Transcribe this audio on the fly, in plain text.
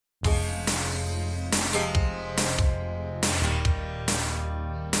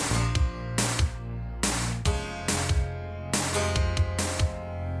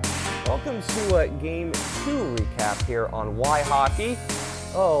welcome to a Game 2 recap here on Why Hockey.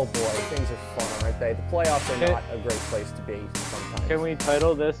 Oh boy, things are fun, aren't they? The playoffs are not a great place to be sometimes. Can we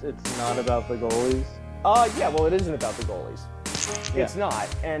title this, It's Not About the Goalies? Yeah, well, it isn't about the goalies. Yeah. It's not.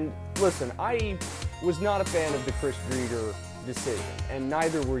 And listen, I was not a fan of the Chris Driedger decision, and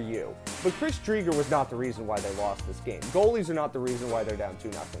neither were you. But Chris Driedger was not the reason why they lost this game. Goalies are not the reason why they're down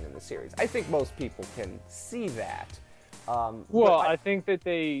 2-0 in the series. I think most people can see that. I think that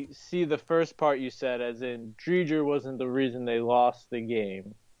they see the first part you said as in Driedger wasn't the reason they lost the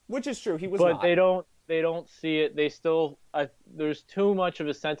game. Which is true, he was not. But they don't see it. They still, there's too much of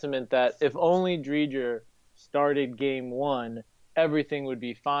a sentiment that if only Driedger started game 1, everything would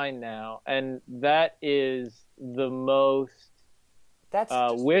be fine now. And that is the most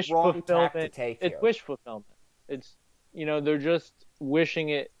wish fulfillment. It's wish fulfillment. It's, they're just wishing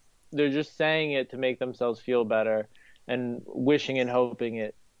it. They're just saying it to make themselves feel better and wishing and hoping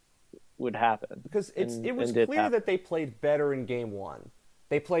it would happen. Because it was clear that they played better in game 1.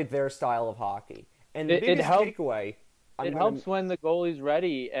 They played their style of hockey. And the biggest takeaway... It helps when the goalie's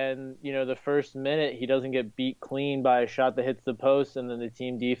ready and, the first minute he doesn't get beat clean by a shot that hits the post and then the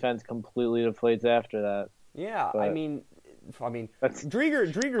team defense completely deflates after that. Yeah, but, I mean,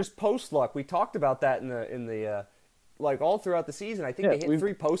 Driedger's post luck, we talked about that in the all throughout the season. I think they hit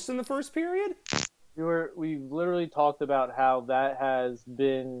 3 posts in the first period. We literally talked about how that has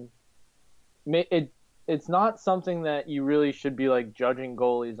been it's not something that you really should be judging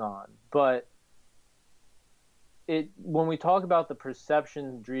goalies on, but when we talk about the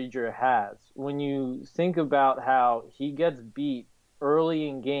perception Driedger has, when you think about how he gets beat early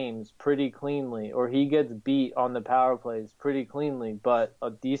in games pretty cleanly, or he gets beat on the power plays pretty cleanly, but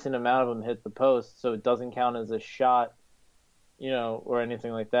a decent amount of them hit the post, so it doesn't count as a shot, or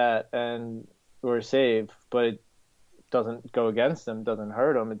anything like that, or a save, but it doesn't go against him, doesn't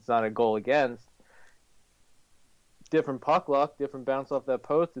hurt him, it's not a goal against. Different puck luck, different bounce off that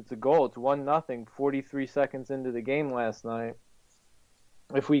post. It's a goal. It's 1-0, 43 seconds into the game last night.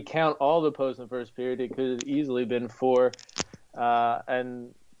 If we count all the posts in the first period, it could have easily been 4.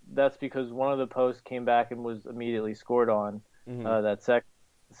 And that's because one of the posts came back and was immediately scored on, that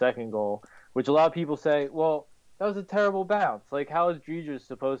second goal, which a lot of people say, well, that was a terrible bounce. How is Driedger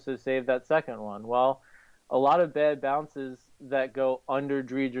supposed to save that second one? Well, a lot of bad bounces that go under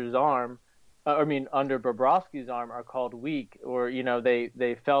Driedger's arm, under Bobrovsky's arm are called weak, or,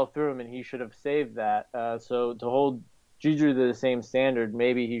 they fell through him and he should have saved that. So to hold Driedger to the same standard,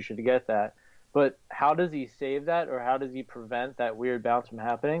 maybe he should get that. But how does he save that, or how does he prevent that weird bounce from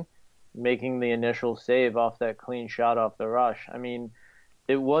happening? Making the initial save off that clean shot off the rush. I mean,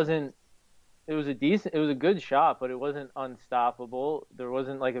 it was a good shot, but it wasn't unstoppable. There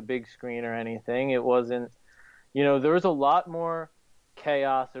wasn't a big screen or anything. It wasn't, there was a lot more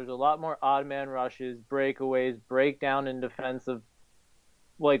chaos. There's a lot more odd man rushes, breakaways, breakdown in defensive,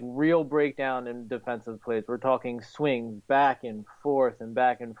 real breakdown in defensive plays. We're talking swings back and forth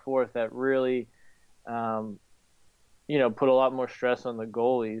that really, put a lot more stress on the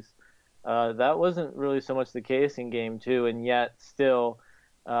goalies. That wasn't really so much the case in game 2, and yet still,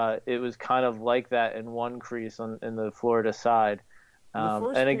 it was kind of like that in one crease in the Florida side. The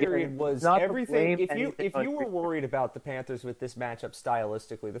first period was everything. If you were worried about the Panthers with this matchup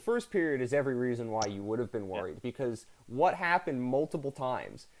stylistically, the first period is every reason why you would have been worried, because what happened multiple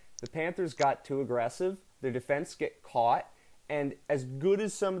times, the Panthers got too aggressive, their defense get caught, and as good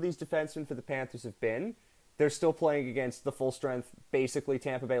as some of these defensemen for the Panthers have been, they're still playing against the full strength, basically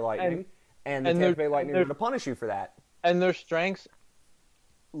Tampa Bay Lightning, and the Tampa Bay Lightning are going to punish you for that. And their strengths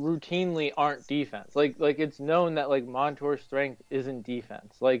routinely aren't defense. It's known that Montour's strength isn't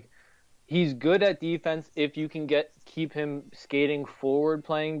defense. He's good at defense if you can keep him skating forward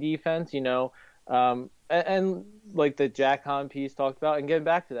playing defense, and the Jack Hahn piece talked about. And getting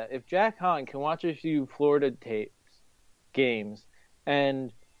back to that, if Jack Hahn can watch a few Florida games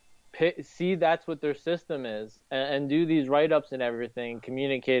and see that's what their system is, and do these write-ups and everything,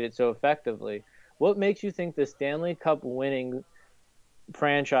 communicate it so effectively, what makes you think the Stanley Cup winning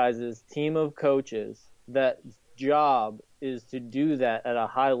franchises, team of coaches, that job is to do that at a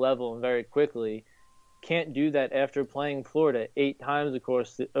high level and very quickly, can't do that after playing Florida 8 times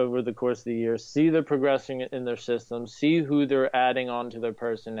over the course of the year, see the progression in their system, see who they're adding on to their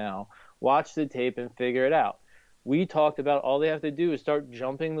personnel, watch the tape and figure it out. We talked about all they have to do is start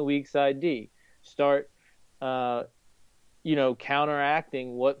jumping the weak side D, start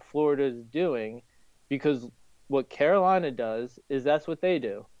counteracting what Florida is doing, because what Carolina does is that's what they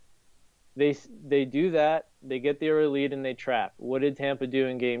do. They do that, they get the early lead, and they trap. What did Tampa do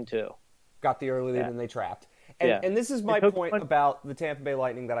in game 2? Got the early lead and they trapped. And this is my point about the Tampa Bay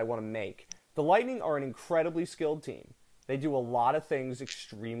Lightning that I want to make. The Lightning are an incredibly skilled team. They do a lot of things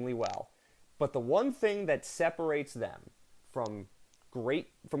extremely well. But the one thing that separates them from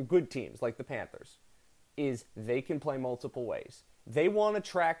good teams like the Panthers is they can play multiple ways. They want to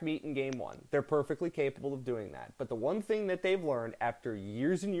track meet in game one. They're perfectly capable of doing that. But the one thing that they've learned after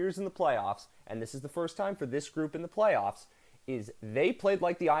years and years in the playoffs, and this is the first time for this group in the playoffs, is they played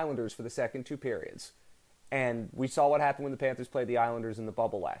like the Islanders for the second two periods. And we saw what happened when the Panthers played the Islanders in the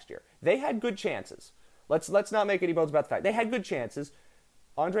bubble last year. They had good chances. Let's not make any bones about the fact. They had good chances.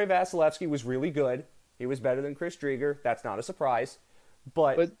 Andrei Vasilevsky was really good. He was better than Chris Driedger. That's not a surprise.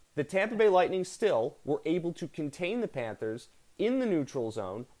 But the Tampa Bay Lightning still were able to contain the Panthers in the neutral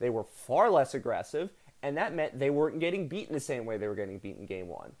zone. They were far less aggressive, and that meant they weren't getting beaten the same way they were getting beaten game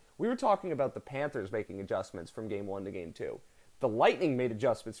one. We were talking about the Panthers making adjustments from game one to game two. The Lightning made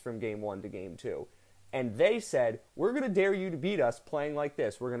adjustments from game one to game two. And they said, we're going to dare you to beat us playing like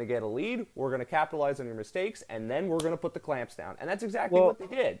this. We're going to get a lead, we're going to capitalize on your mistakes, and then we're going to put the clamps down. And that's exactly what they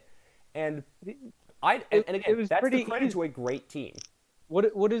did. And again, that's the credit to a great team.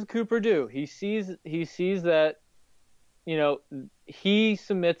 What does Cooper do? He sees that, he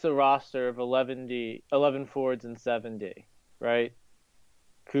submits a roster of 11 forwards and 7D, right?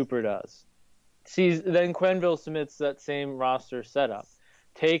 Cooper does. Then Quenneville submits that same roster setup,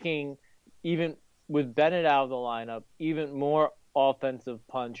 taking even with Bennett out of the lineup, even more offensive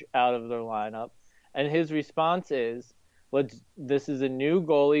punch out of their lineup. And his response is, this is a new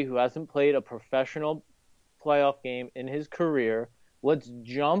goalie who hasn't played a professional playoff game in his career. Let's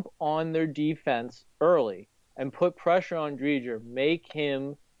jump on their defense early and put pressure on Driedger.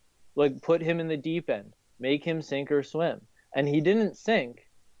 Put him in the deep end. Make him sink or swim. And he didn't sink.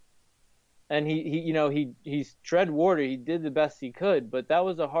 And he tread water. He did the best he could, but that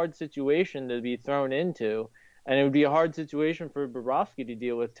was a hard situation to be thrown into, and it would be a hard situation for Bobrovsky to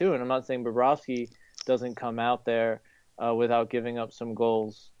deal with too. And I'm not saying Bobrovsky doesn't come out there without giving up some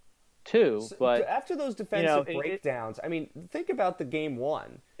goals too. But after those defensive breakdowns, think about the game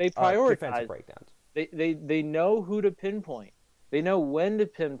one. They prioritize defensive breakdowns. They know who to pinpoint. They know when to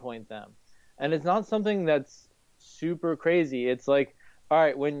pinpoint them, and it's not something that's super crazy. It's like, all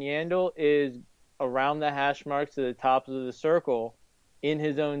right, when Yandel is around the hash marks to the top of the circle in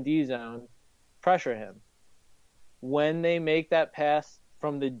his own D zone, pressure him. When they make that pass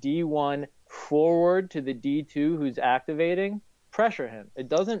from the D1 forward to the D2 who's activating, pressure him. It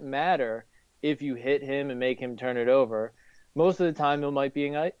doesn't matter if you hit him and make him turn it over. Most of the time it might be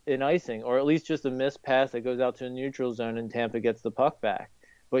an icing, or at least just a missed pass that goes out to a neutral zone and Tampa gets the puck back.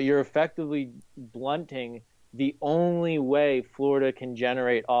 But you're effectively blunting the only way Florida can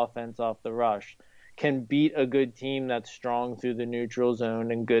generate offense off the rush, can beat a good team that's strong through the neutral zone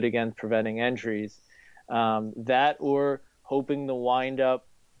and good against preventing entries. That or hoping the wind-up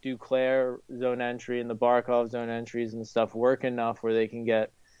Duclair zone entry and the Barkov zone entries and stuff work enough where they can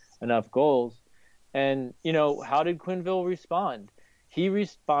get enough goals. And, how did Quenneville respond? He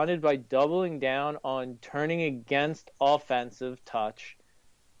responded by doubling down on turning against offensive touch,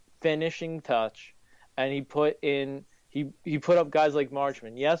 finishing touch, and he put up guys like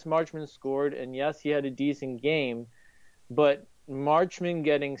Marchman. Yes, Marchman scored, and yes, he had a decent game, but Marchman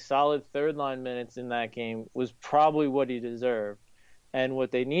getting solid third-line minutes in that game was probably what he deserved. And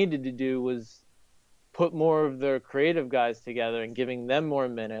what they needed to do was put more of their creative guys together and giving them more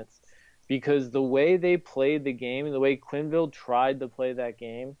minutes, because the way they played the game and the way Quenneville tried to play that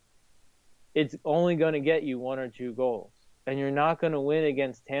game, it's only going to get you 1 or 2 goals. And you're not going to win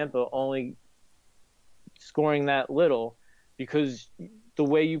against Tampa only scoring that little, because the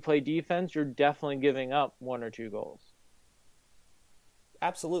way you play defense, you're definitely giving up 1 or 2 goals.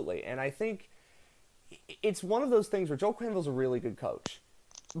 Absolutely. And I think it's one of those things where Joe Quenneville's a really good coach.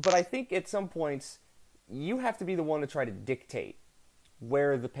 But I think at some points you have to be the one to try to dictate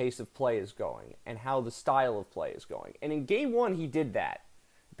where the pace of play is going and how the style of play is going. And in game one, he did that.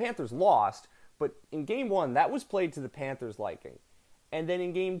 The Panthers lost, but in game one, that was played to the Panthers' liking. And then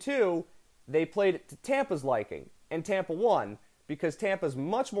in game two, they played it to Tampa's liking, and Tampa won because Tampa's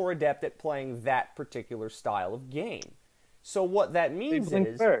much more adept at playing that particular style of game. So what that means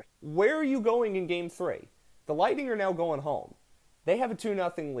is, where are you going in game three? The Lightning are now going home. They have a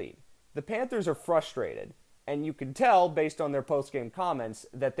 2-0 lead. The Panthers are frustrated, and you can tell based on their post-game comments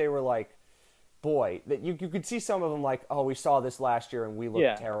that they were like, boy, that you could see some of them like, oh, we saw this last year and we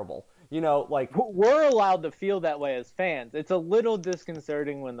looked terrible. Like we're allowed to feel that way as fans. It's a little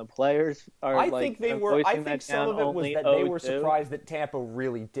disconcerting when the players are. I think they were. I think some of it was that they were surprised that Tampa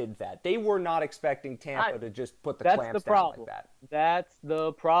really did that. They were not expecting Tampa to just put the clamps down like that. That's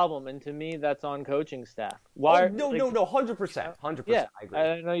the problem, and to me, that's on coaching staff. Why? No, 100%, 100%. Yeah, I agree.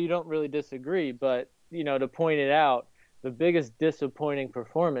 I know you don't really disagree, but to point it out, the biggest disappointing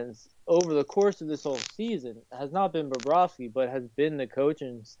performance over the course of this whole season has not been Bobrovsky, but has been the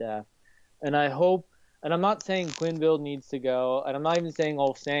coaching staff. And I hope, and I'm not saying Quenneville needs to go, and I'm not even saying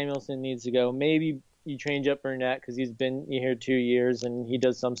Ulf Samuelsson needs to go. Maybe you change up Burnett because he's been here 2 years and he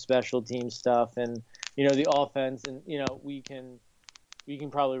does some special team stuff, and the offense, and we can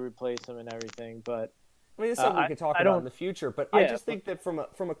probably replace him and everything. But I mean, it's something we could talk about in the future. But I just think that from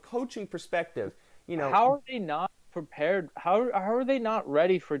a coaching perspective, how are they not prepared? How are they not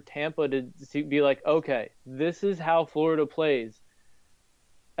ready for Tampa to be like, okay, this is how Florida plays?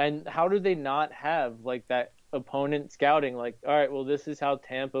 And how do they not have like that opponent scouting? Like, all right, well, this is how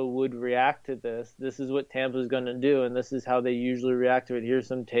Tampa would react to this. This is what Tampa's going to do, and this is how they usually react to it. Here's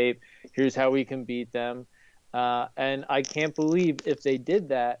some tape. Here's how we can beat them. And I can't believe if they did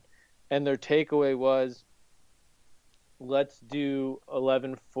that, and their takeaway was, let's do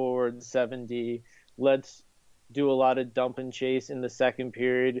 11 forward, 7D. Let's do a lot of dump and chase in the second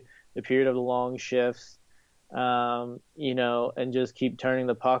period, the period of the long shifts. And just keep turning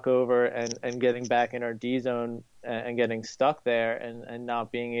the puck over and getting back in our D zone and getting stuck there and not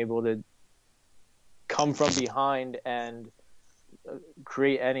being able to come from behind and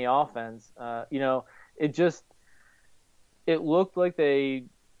create any offense. It looked like they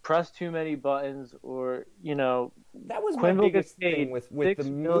pressed too many buttons, or that was my biggest thing with the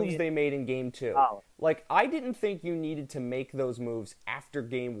moves they made in Game 2. Like, I didn't think you needed to make those moves after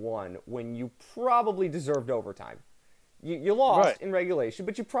Game 1 when you probably deserved overtime. You lost in regulation,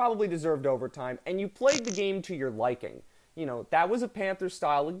 but you probably deserved overtime, and you played the game to your liking. That was a Panthers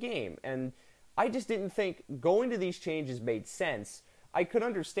style of game, and I just didn't think going to these changes made sense. I could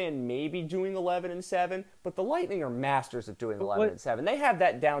understand maybe doing 11-7, but the Lightning are masters at doing 11-7. They have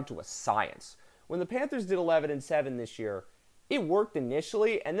that down to a science. When the Panthers did 11-7 this year, it worked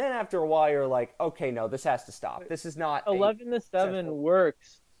initially, and then after a while you're like, okay, no, this has to stop. This is not 11-7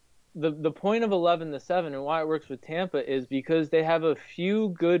 works. The point of 11-7 and why it works with Tampa is because they have a few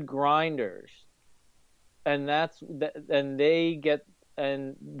good grinders, and the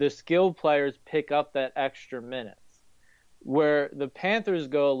skilled players pick up that extra minutes. Where the Panthers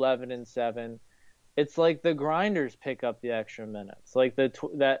go 11-7, it's like the grinders pick up the extra minutes. Like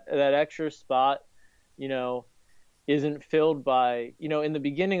that extra spot, isn't filled by, in the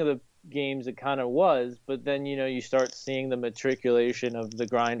beginning of the games it kind of was, but then you start seeing the matriculation of the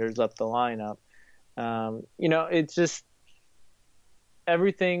grinders up the lineup. It's just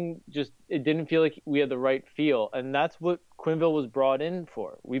everything. It didn't feel like we had the right feel, and that's what Quenneville was brought in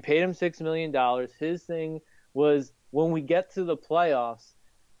for. We paid him $6 million. His thing was, when we get to the playoffs,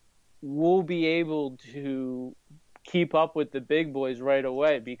 we'll be able to keep up with the big boys right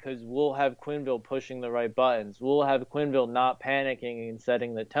away because we'll have Quenneville pushing the right buttons. We'll have Quenneville not panicking and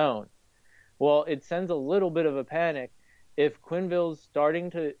setting the tone. Well, it sends a little bit of a panic if Quenneville's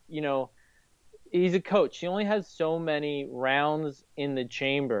starting to, he's a coach. He only has so many rounds in the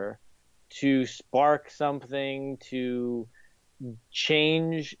chamber to spark something, to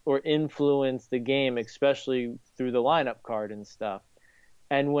change or influence the game, especially through the lineup card and stuff.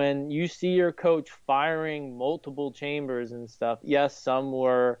 And when you see your coach firing multiple chambers and stuff, yes, some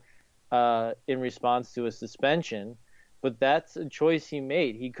were in response to a suspension, but that's a choice he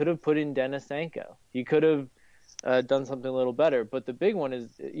made. He could have put in Denisenko. He could have done something a little better. But the big one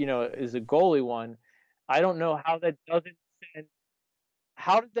is a goalie one. I don't know how that doesn't send.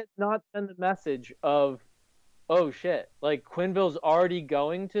 How did that not send the message of, oh shit, like Quenneville's already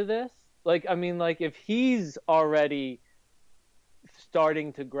going to this? Like, I mean, like if he's already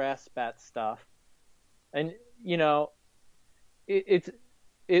starting to grasp at stuff, and it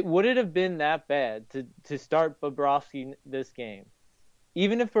would it have been that bad to start Bobrovsky this game,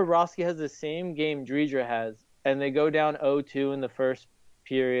 even if Bobrovsky has the same game Driedger has, and they go down 0-2 in the first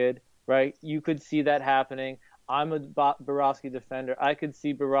period, right? You could see that happening. I'm a Bobrovsky defender. I could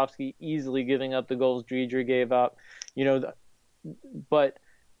see Bobrovsky easily giving up the goals Driedger gave up, and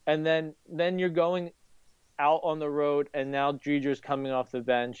then you're going out on the road, and now Driedger's coming off the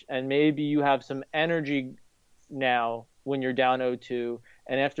bench, and maybe you have some energy now when you're down 0-2.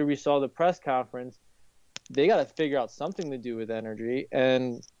 And after we saw the press conference, they got to figure out something to do with energy.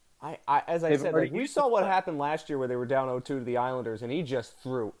 And as I said, we saw what happened last year where they were down 0-2 to the Islanders, and he just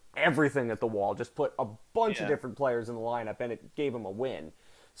threw everything at the wall, just put a bunch of different players in the lineup, and it gave him a win.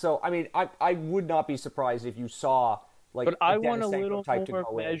 So I mean, I would not be surprised if you saw like But a I want a Denisenko little type to more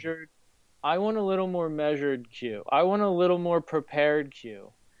go in. measured. I want a little more measured Q. I want a little more prepared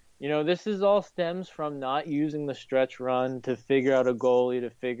Q. This is all stems from not using the stretch run to figure out a goalie, to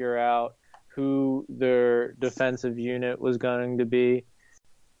figure out who their defensive unit was going to be.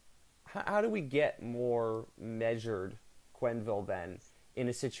 How do we get more measured Quenneville then in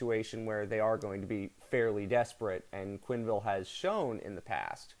a situation where they are going to be fairly desperate, and Quenneville has shown in the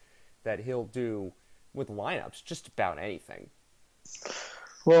past that he'll do with lineups just about anything?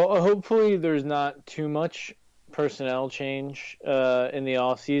 Well, hopefully there's not too much personnel change in the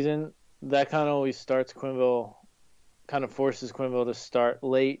off season. That kind of always starts Quenneville, kind of forces Quenneville to start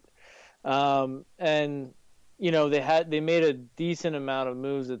late. And they made a decent amount of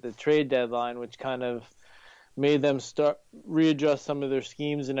moves at the trade deadline, which kind of made them readjust some of their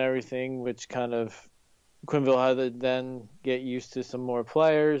schemes and everything, which kind of Quenneville had to then get used to some more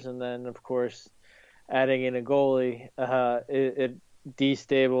players, and then of course adding in a goalie, it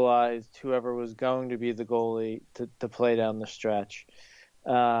destabilized whoever was going to be the goalie to play down the stretch.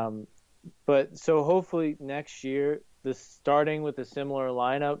 But so hopefully next year, starting with a similar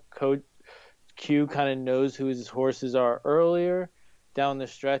lineup, Coach Q kind of knows who his horses are earlier. Down the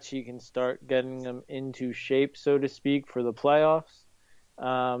stretch, he can start getting them into shape, so to speak, for the playoffs,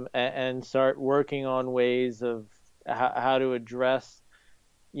 and start working on ways of how to address,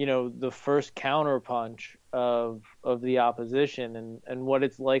 the first counterpunch of the opposition and what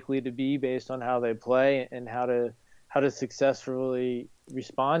it's likely to be based on how they play and how to successfully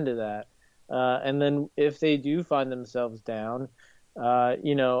respond to that. And then if they do find themselves down,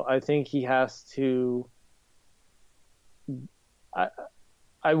 I think he has to.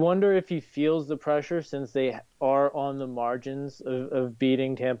 I wonder if he feels the pressure, since they are on the margins of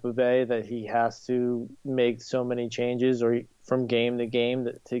beating Tampa Bay, that he has to make so many changes or from game to game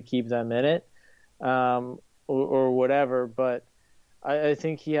to keep them in it, or whatever. But I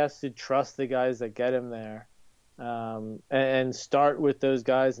think he has to trust the guys that get him there, and start with those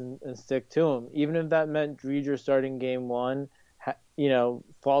guys and stick to them. Even if that meant Driedger starting game one,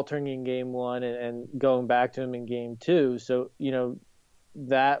 faltering in game one and going back to him in game two. So,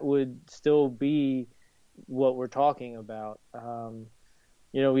 that would still be what we're talking about.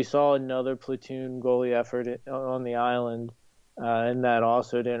 We saw another platoon goalie effort on the island, and that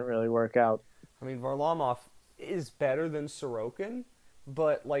also didn't really work out. I mean, Varlamov is better than Sorokin,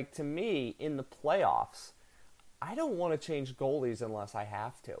 but to me, in the playoffs, I don't want to change goalies unless I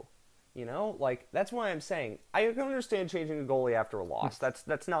have to. That's why I'm saying I can understand changing a goalie after a loss.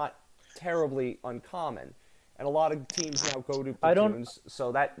 That's not terribly uncommon. And a lot of teams now go to platoons,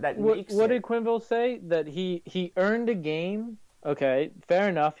 so that makes What did Quenneville say? That he earned a game. Okay, fair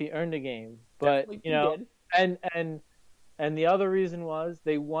enough. He earned a game, but did. and the other reason was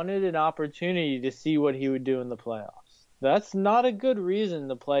they wanted an opportunity to see what he would do in the playoffs. That's not a good reason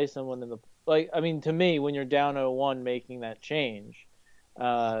to play someone in the to me, when you're down 0-1, making that change.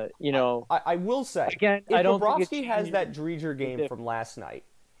 I will say, again, if I don't Bobrovsky has that Driedger game from last night,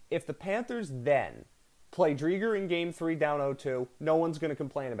 if the Panthers then play Driedger in Game 3 down 0-2, no one's going to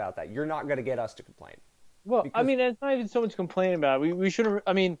complain about that. You're not going to get us to complain. Well, it's not even so much complaining about it. We shouldn't.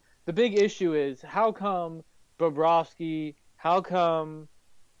 The big issue is how come Bobrovsky, how come,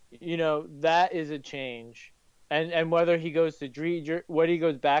 that is a change. And whether he goes to Driedger, whether he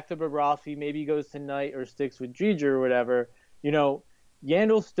goes back to Bobrovsky, maybe he goes tonight or sticks with Driedger or whatever,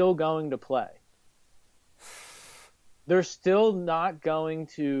 Yandle's still going to play. They're still not going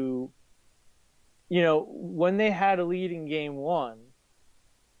to, when they had a lead in game one,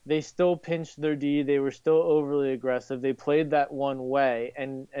 they still pinched their D. They were still overly aggressive. They played that one way.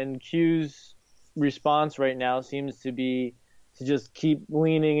 And Q's response right now seems to be to just keep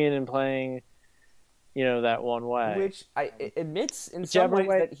leaning in and playing, that one way. Which admits in some ways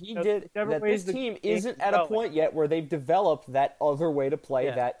that he did, that this team isn't at a point yet where they've developed that other way to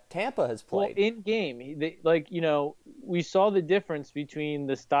play that Tampa has played. Well, in game, we saw the difference between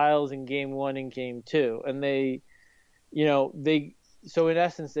the styles in game one and game two. And so in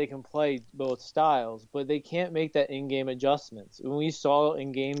essence, they can play both styles, but they can't make that in-game adjustments. And we saw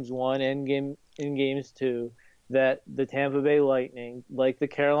in games one and in games two that the Tampa Bay Lightning, like the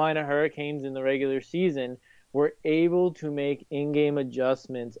Carolina Hurricanes in the regular season, were able to make in-game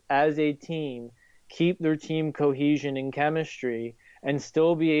adjustments as a team, keep their team cohesion and chemistry, and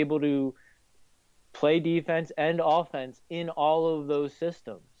still be able to play defense and offense in all of those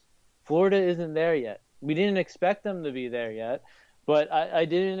systems. Florida isn't there yet. We didn't expect them to be there yet, but I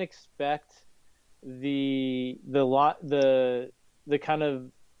didn't expect the kind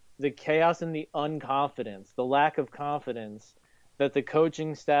of the chaos and the unconfidence, the lack of confidence that the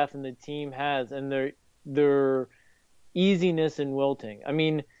coaching staff and the team has, and their easiness in wilting. I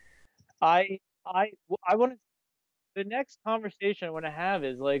mean, I want to. The next conversation I want to have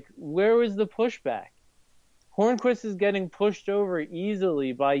is like, where was the pushback? Hornquist is getting pushed over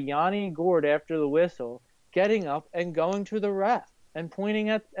easily by Yanni Gourde after the whistle, getting up and going to the ref and pointing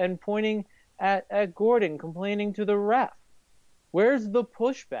at Gordon, complaining to the ref. Where's the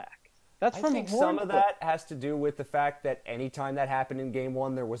pushback? That's from Hornquist. I think some of that has to do with the fact that anytime that happened in Game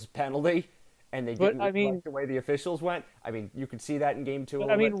 1, there was a penalty, and they didn't reflect the way the officials went. I mean, you could see that in Game 2 a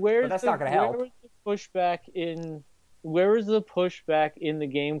little bit, but that's not going to help. Where was the pushback in the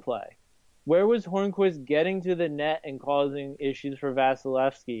gameplay? Where was Hornquist getting to the net and causing issues for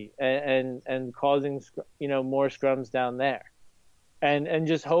Vasilevsky and causing more scrums down there, and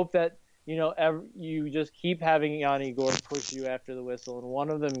just hope that you just keep having Yanni Gourde push you after the whistle and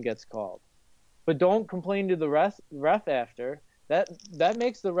one of them gets called, but don't complain to the ref after. That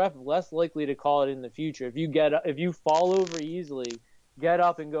makes the ref less likely to call it in the future. If you fall over easily, get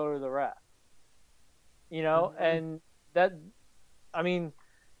up and go to the ref. Mm-hmm. And that, I mean,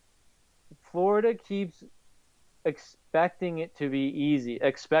 Florida keeps expecting it to be easy,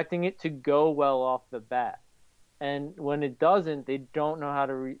 expecting it to go well off the bat. And when it doesn't, they don't know how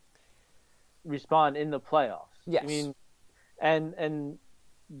to respond in the playoffs. Yes. I mean, and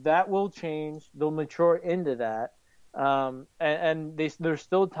that will change. They'll mature into that. And there's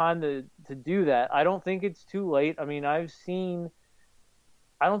still time to do that. I don't think it's too late. I mean, I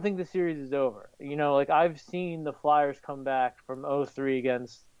don't think the series is over. I've seen the Flyers come back from 0-3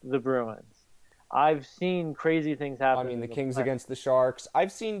 against the Bruins. I've seen crazy things happen. I mean, the Kings against the Sharks.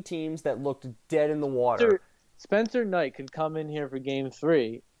 I've seen teams that looked dead in the water. Spencer Knight could come in here for Game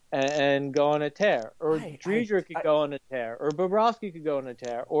 3 and go on a tear, or Driedger could go on a tear, or Bobrovsky could go on a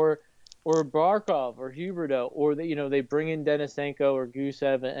tear, or Barkov or Huberdeau, or they bring in Denisenko or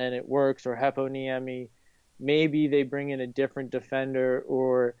Gusev and it works, or Heponiemi. Maybe they bring in a different defender,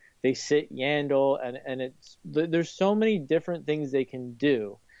 or they sit Yandel, and there's so many different things they can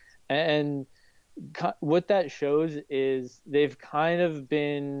do. And what that shows is they've kind of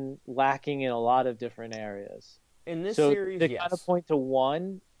been lacking in a lot of different areas. In this series, to kind of point to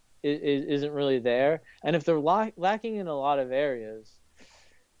one isn't really there. And if they're lacking in a lot of areas,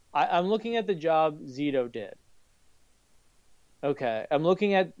 I'm looking at the job Zito did. Okay, I'm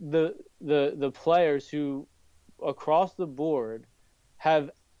looking at the players who, across the board, have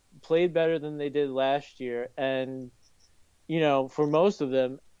played better than they did last year, and for most of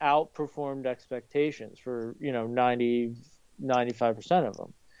them, outperformed expectations for 95% of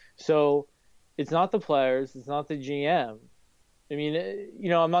them. So it's not the players, it's not the GM. I mean,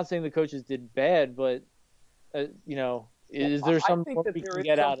 I'm not saying the coaches did bad, but is there something we can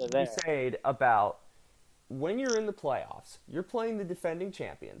get out of there? Said about when you're in the playoffs, you're playing the defending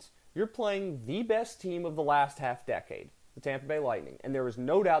champions. You're playing the best team of the last half decade, the Tampa Bay Lightning, and there is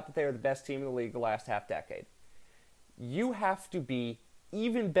no doubt that they are the best team in the league the last half decade. You have to be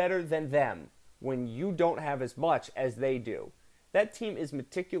even better than them when you don't have as much as they do. That team is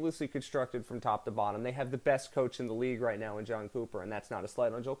meticulously constructed from top to bottom. They have the best coach in the league right now in John Cooper, and that's not a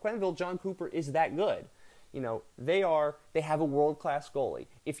slight on Joel Quenneville. John Cooper is that good. They have a world-class goalie.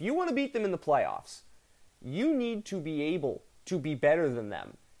 If you want to beat them in the playoffs, you need to be able to be better than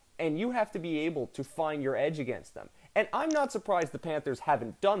them, and you have to be able to find your edge against them. And I'm not surprised the Panthers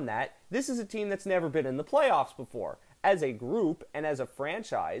haven't done that. This is a team that's never been in the playoffs before. As a group and as a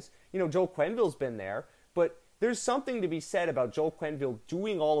franchise, Joel Quenneville's been there, but there's something to be said about Joel Quenneville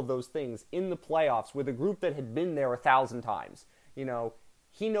doing all of those things in the playoffs with a group that had been there 1,000 times.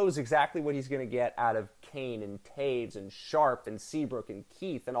 He knows exactly what he's going to get out of Kane and Taves and Sharp and Seabrook and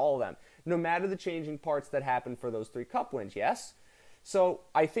Keith and all of them, no matter the changing parts that happen for those 3 cup wins, yes? So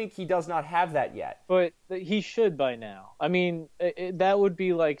I think he does not have that yet. But he should by now. I mean, that would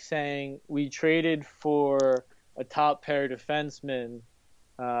be like saying we traded for a top pair defenseman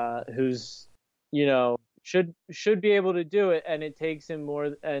who's should be able to do it, and it takes him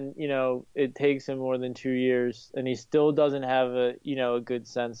more than 2 years, and he still doesn't have a good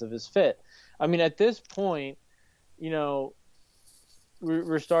sense of his fit. I mean, at this point,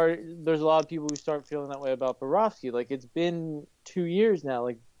 we're starting. There's a lot of people who start feeling that way about Bobrovsky. Like, it's been 2 years now.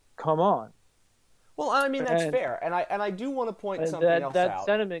 Like, come on. Well, I mean, that's fair, and I do want to point something else out. That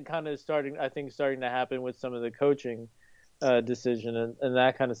sentiment kind of starting to happen with some of the coaching decision and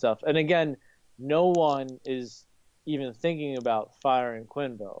that kind of stuff. And again, no one is even thinking about firing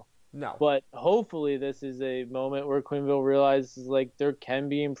Quenneville. No. But hopefully this is a moment where Quenneville realizes like there can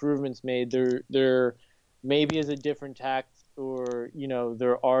be improvements made. There maybe is a different tact, or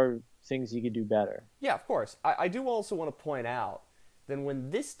there are things he could do better. Yeah, of course. I do also want to point out than when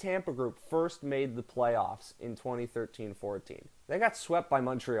this Tampa group first made the playoffs in 2013-14. They got swept by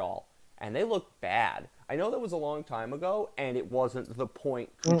Montreal, and they looked bad. I know that was a long time ago, and it wasn't the point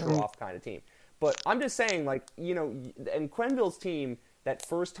Kucherov kind of team. But I'm just saying, like, you know, and Quenneville's team, that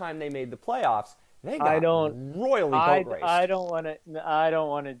first time they made the playoffs, they got royally boat raced. I don't want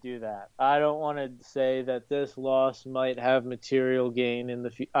to do that. I don't want to say that this loss might have material gain in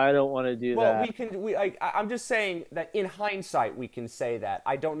the future. I don't want to do that. Well, I'm just saying that in hindsight we can say that.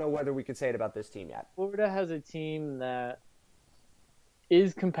 I don't know whether we can say it about this team yet. Florida has a team that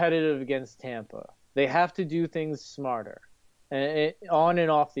is competitive against Tampa. They have to do things smarter. And on and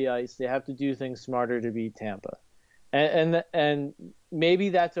off the ice, they have to do things smarter to beat Tampa. And maybe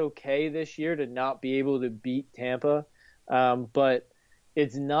that's okay this year to not be able to beat Tampa, but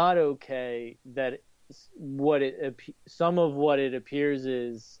it's not okay that some of what it appears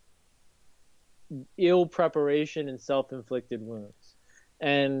is ill preparation and self-inflicted wounds,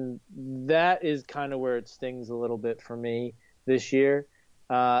 and that is kind of where it stings a little bit for me this year.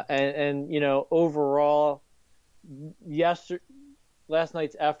 And you know, overall, last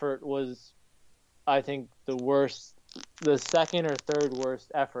night's effort was, I think, the second or third worst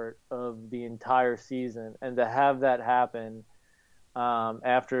effort of the entire season, and to have that happen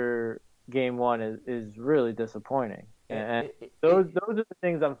after game one is really disappointing. And those are the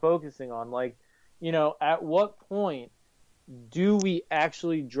things I'm focusing on. Like, you know, at what point do we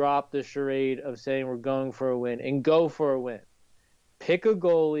actually drop the charade of saying we're going for a win and go for a win? Pick a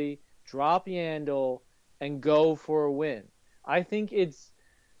goalie, drop Yandel, and go for a win. I think it's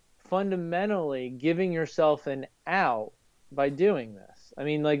fundamentally giving yourself an out by doing this. I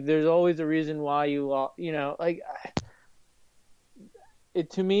mean, like, there's always a reason why you know, like,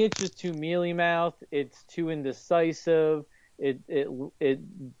 to me, it's just too mealy-mouthed. It's too indecisive. It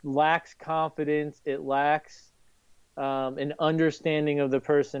lacks confidence. It lacks an understanding of the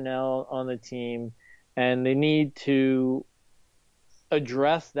personnel on the team, and they need to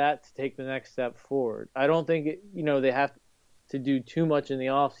address that to take the next step forward. I don't think they have to do too much in the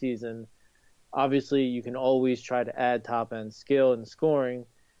off season. Obviously, you can always try to add top end skill and scoring,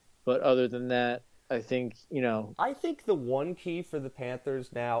 but other than that, I think I think the one key for the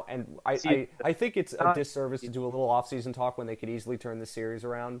Panthers now, and I think it's a disservice to do a little off-season talk when they could easily turn the series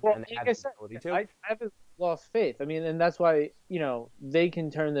around, and they have the ability to. I haven't lost faith. I mean, and that's why they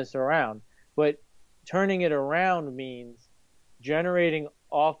can turn this around. But turning it around means generating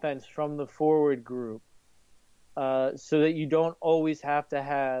offense from the forward group, so that you don't always have to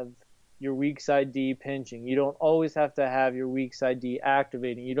have your weak side D pinching. You don't always have to have your weak side D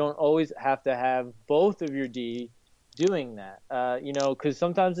activating. You don't always have to have both of your D doing that. Because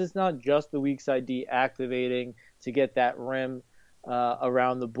sometimes it's not just the weak side D activating to get that rim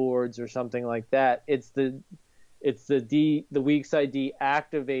around the boards or something like that. It's the weak side D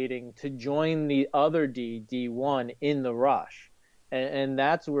activating to join the other D1 in the rush, and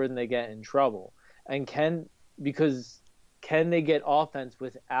that's where they get in trouble. And can they get offense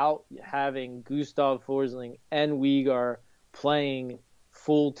without having Gustav Forsling and Weegar playing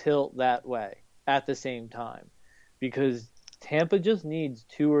full tilt that way at the same time? Because Tampa just needs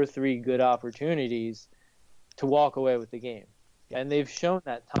 2 or 3 good opportunities to walk away with the game. And they've shown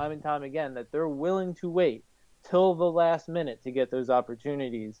that time and time again, that they're willing to wait till the last minute to get those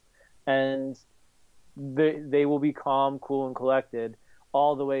opportunities. And they will be calm, cool, and collected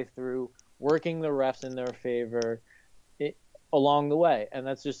all the way through, working the refs in their favor along the way. And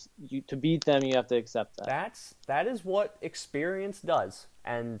that's just, to beat them, you have to accept that. That is what experience does,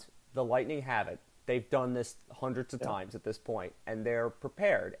 and the Lightning have it. They've done this hundreds of times at this point, and they're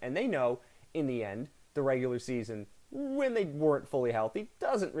prepared, and they know in the end the regular season, when they weren't fully healthy,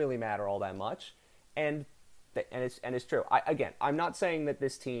 doesn't really matter all that much. And it's true. I'm not saying that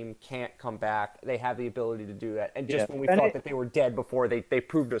this team can't come back. They have the ability to do that. And just when we thought that they were dead before, they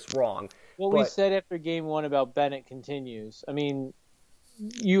proved us wrong. We said after game one about Bennett continues. I mean,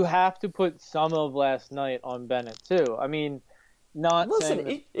 you have to put some of last night on Bennett too. I mean,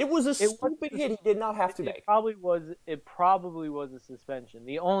 it was a stupid hit he did not have to make. It probably was a suspension.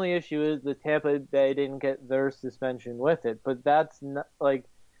 The only issue is the Tampa Bay didn't get their suspension with it, but that's not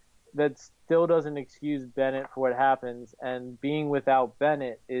that still doesn't excuse Bennett for what happens, and being without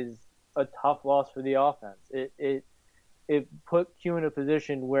Bennett is a tough loss for the offense. It put Q in a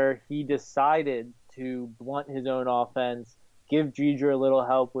position where he decided to blunt his own offense, give Jeter a little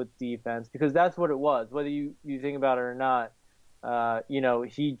help with defense, because that's what it was. Whether you think about it or not,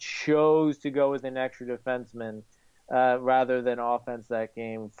 he chose to go with an extra defenseman rather than offense that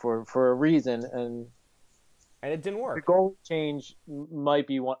game for a reason, and it didn't work. The goal change might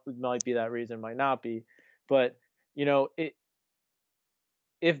be that reason, might not be, but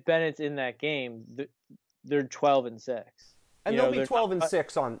if Bennett's in that game, they're 12-6, and they'll be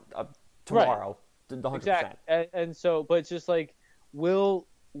 12-6 on tomorrow. Right. 100%. Exactly. And so, but it's just like, will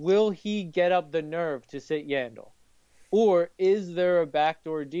he get up the nerve to sit Yandle, or is there a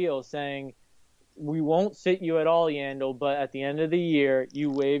backdoor deal saying, we won't sit you at all, Yandle, but at the end of the year, you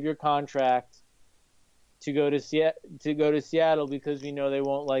waive your contract to go to Seattle because we know they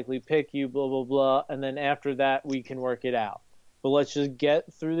won't likely pick you, blah, blah, blah. And then after that, we can work it out. But let's just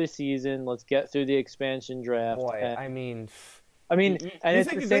get through the season. Let's get through the expansion draft. Boy, I mean, and you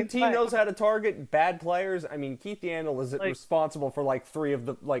think a good team knows how to target bad players? I mean, Keith Yandle is responsible for like 3 of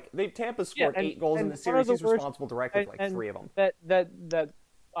the Tampa scored 8 goals in the series. He's responsible directly for 3 of them. That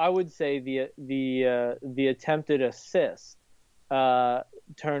I would say the attempted assist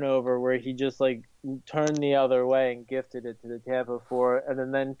turnover where he just like turned the other way and gifted it to the Tampa for,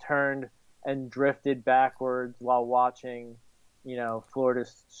 and then turned and drifted backwards while watching, Florida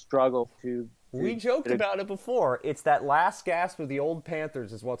struggle to. We joked about it before. It's that last gasp of the old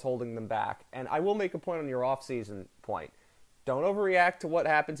Panthers is what's holding them back. And I will make a point on your off-season point. Don't overreact to what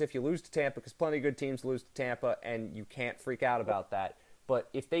happens if you lose to Tampa, because plenty of good teams lose to Tampa, and you can't freak out about that. But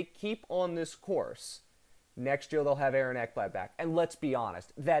if they keep on this course, next year they'll have Aaron Ekblad back. And let's be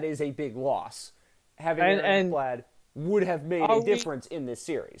honest, that is a big loss. Having Aaron Ekblad would have made a difference in this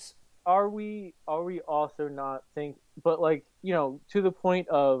series. Are we also not but to the point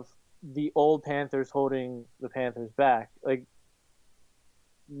of the old Panthers holding the Panthers back, like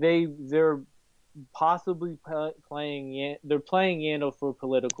they're possibly playing Yandle for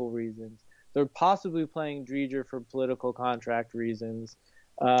political reasons. They're possibly playing Driedger for political contract reasons.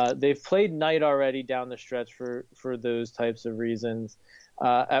 They've played Knight already down the stretch for those types of reasons.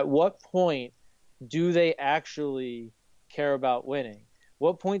 At what point do they actually care about winning?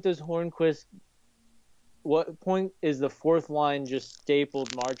 What point is the fourth line just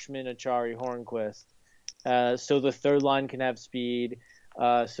stapled Marchment, Achari, Hornquist, so the third line can have speed,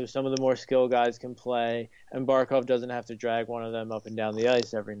 so some of the more skill guys can play, and Barkov doesn't have to drag one of them up and down the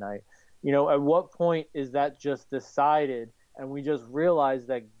ice every night? At what point is that just decided, and we just realize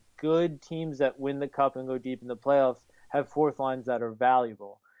that good teams that win the cup and go deep in the playoffs have fourth lines that are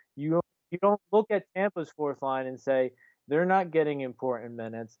valuable? You don't look at Tampa's fourth line and say they're not getting important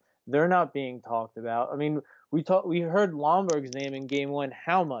minutes. They're not being talked about. I mean, we heard Lomberg's name in Game 1.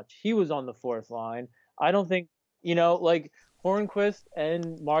 How much he was on the fourth line? I don't think Hornquist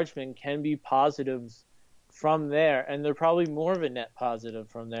and Marchment can be positives from there, and they're probably more of a net positive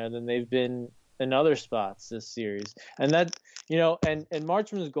from there than they've been in other spots this series. And that and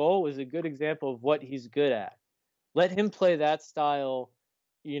Marchment's goal was a good example of what he's good at. Let him play that style,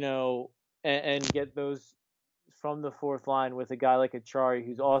 and get those from the fourth line with a guy like Achari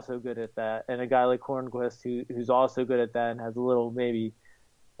who's also good at that, and a guy like Hornquist who's also good at that and has a little maybe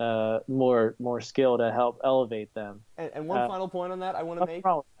more skill to help elevate them. And one final point on that I want to make: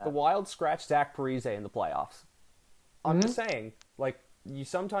 the Wild scratched Zach Parise in the playoffs. I'm just saying,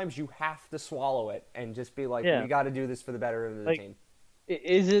 sometimes you have to swallow it and just be like, we got to do this for the better of the team.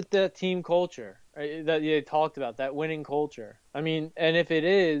 Is it the team culture that you talked about, that winning culture? I mean, and if it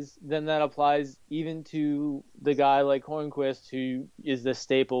is, then that applies even to the guy like Hornquist, who is the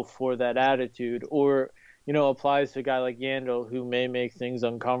staple for that attitude, or applies to a guy like Yandle, who may make things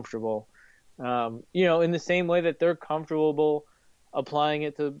uncomfortable. In the same way that they're comfortable applying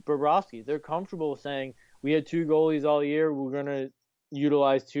it to Bobrovsky. They're comfortable saying, we had 2 goalies all year, we're going to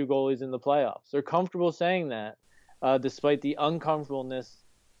utilize 2 goalies in the playoffs. They're comfortable saying that, despite the uncomfortableness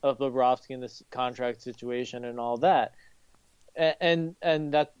of Bobrovsky in this contract situation and all that. And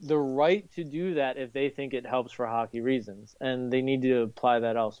that the right to do that if they think it helps for hockey reasons, and they need to apply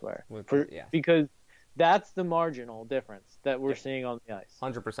that elsewhere. Because that's the marginal difference that we're seeing on the ice.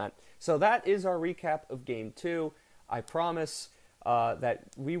 100%. So that is our recap of Game 2. I promise that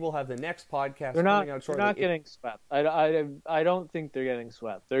we will have the next podcast coming out shortly. They're not getting swept. I don't think they're getting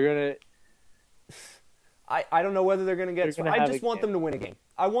swept. They're going to... I don't know whether they're going to get swept. I just want them to win a game.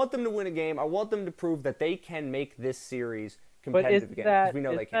 I want them to win a game. I want them to prove that they can make this series competitive again, because we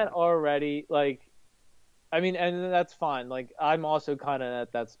know they can. That already, and that's fine. I'm also kind of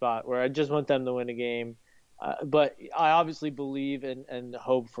at that spot where I just want them to win a game, but I obviously believe and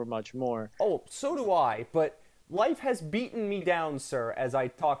hope for much more. Oh, so do I, but life has beaten me down, sir, as I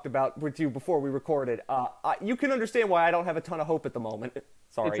talked about with you before we recorded. You can understand why I don't have a ton of hope at the moment.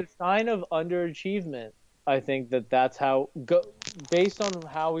 Sorry. It's a sign of underachievement. I think that's how, based on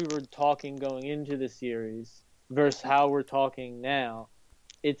how we were talking going into the series versus how we're talking now,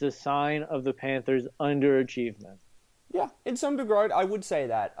 it's a sign of the Panthers' underachievement. Yeah, in some regard, I would say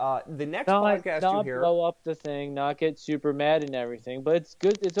that. The next podcast you hear... Not blow up the thing, not get super mad and everything, but it's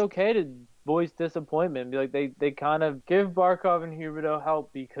good. It's okay to voice disappointment. Be like, they kind of give Barkov and Huberdeau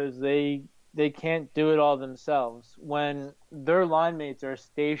help because they can't do it all themselves. When their line mates are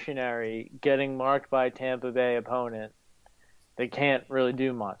stationary, getting marked by a Tampa Bay opponent, they can't really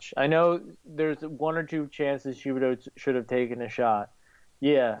do much. I know there's one or two chances Huberdeau should have taken a shot.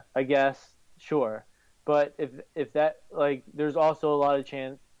 Yeah, I guess, sure. But if that, like, there's also a lot of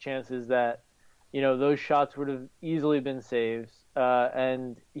chances that, those shots would have easily been saves.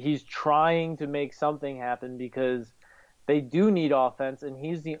 And he's trying to make something happen because they do need offense, and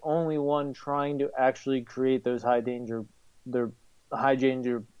he's the only one trying to actually create those high danger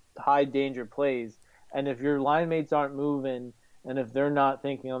plays. And if your line mates aren't moving, and if they're not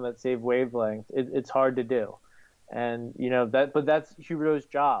thinking on that save wavelength, it's hard to do. And but that's Huberdeau's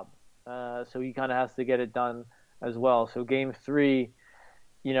job. So he kind of has to get it done as well. So game 3,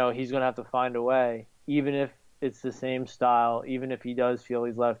 he's going to have to find a way, even if it's the same style, even if he does feel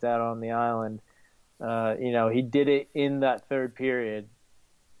he's left out on the island. He did it in that third period.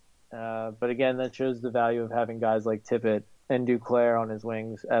 But again, that shows the value of having guys like Tippett and Duclair on his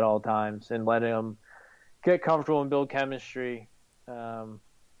wings at all times and letting them get comfortable and build chemistry over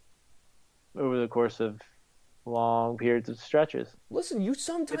the course of long periods of stretches. Listen, you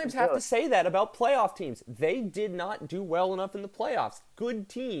sometimes have to say that about playoff teams. They did not do well enough in the playoffs. Good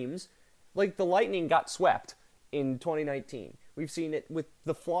teams, like the Lightning, got swept in 2019. We've seen it with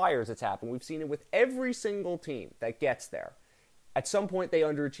the Flyers, it's happened. We've seen it with every single team that gets there. At some point, they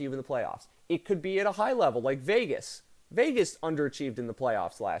underachieve in the playoffs. It could be at a high level, like Vegas. Vegas underachieved in the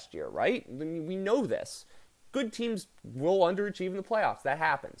playoffs last year, right? I mean, we know this. Good teams will underachieve in the playoffs. That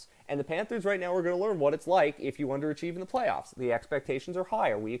happens. And the Panthers right now are going to learn what it's like if you underachieve in the playoffs. The expectations are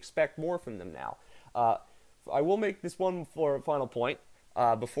higher. We expect more from them now. I will make this one for a final point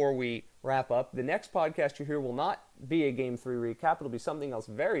before we wrap up. The next podcast you hear will not be a Game 3 recap. It'll be something else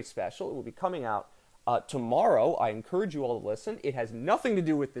very special. It will be coming out tomorrow. I encourage you all to listen. It has nothing to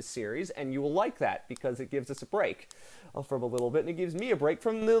do with this series, and you will like that because it gives us a break from a little bit, and it gives me a break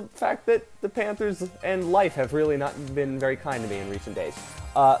from the fact that the Panthers and life have really not been very kind to me in recent days.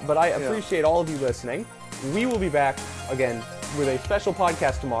 But I appreciate all of you listening. We will be back again with a special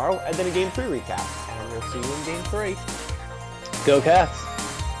podcast tomorrow, and then a Game 3 recap. And we'll see you in Game 3. Go Cats!